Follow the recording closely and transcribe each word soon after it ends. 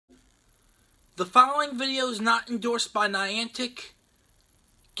The following video is not endorsed by Niantic,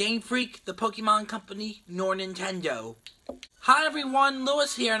 Game Freak, the Pokemon Company, nor Nintendo. Hi everyone,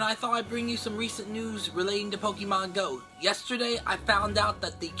 Lewis here, and I thought I'd bring you some recent news relating to Pokemon Go. Yesterday, I found out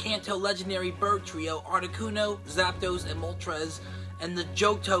that the Kanto Legendary Bird Trio, Articuno, Zapdos, and Moltres, and the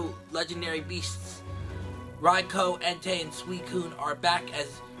Johto Legendary Beasts, Raikou, Entei, and Suicune are back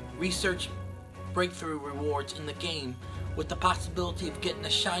as research breakthrough rewards in the game, with the possibility of getting a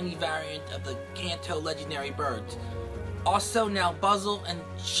shiny variant of the Kanto Legendary Birds. Also, now Buizel and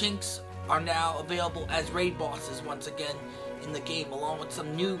Shinx are now available as raid bosses once again in the game, along with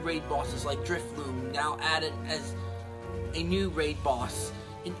some new raid bosses like Drifloon, now added as a new raid boss.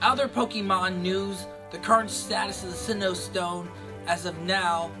 In other Pokemon news, the current status of the Sinnoh Stone, as of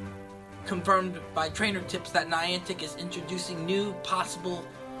now, confirmed by trainer tips that Niantic is introducing new possible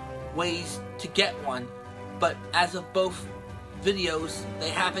ways to get one. But as of both videos, they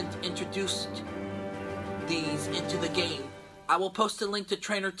haven't introduced these into the game. I will post a link to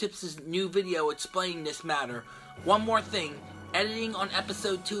Trainer Tips' new video explaining this matter. One more thing, editing on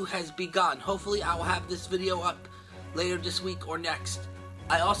episode 2 has begun. Hopefully I will have this video up later this week or next.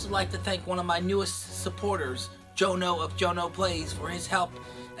 I also like to thank one of my newest supporters, Jonno of Jonno Plays, for his help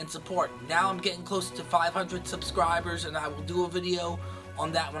and support. Now I'm getting close to 500 subscribers, and I will do a video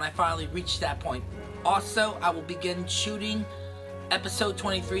on that when I finally reach that point. Also, I will begin shooting episode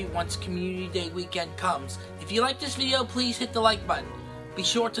 23 once Community Day weekend comes. If you like this video, please hit the like button. Be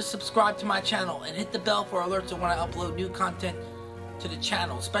sure to subscribe to my channel and hit the bell for alerts when I upload new content to the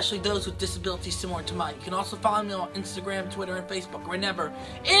channel, especially those with disabilities similar to mine. You can also follow me on Instagram, Twitter, and Facebook. Remember,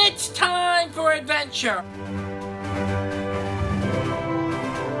 it's time for adventure!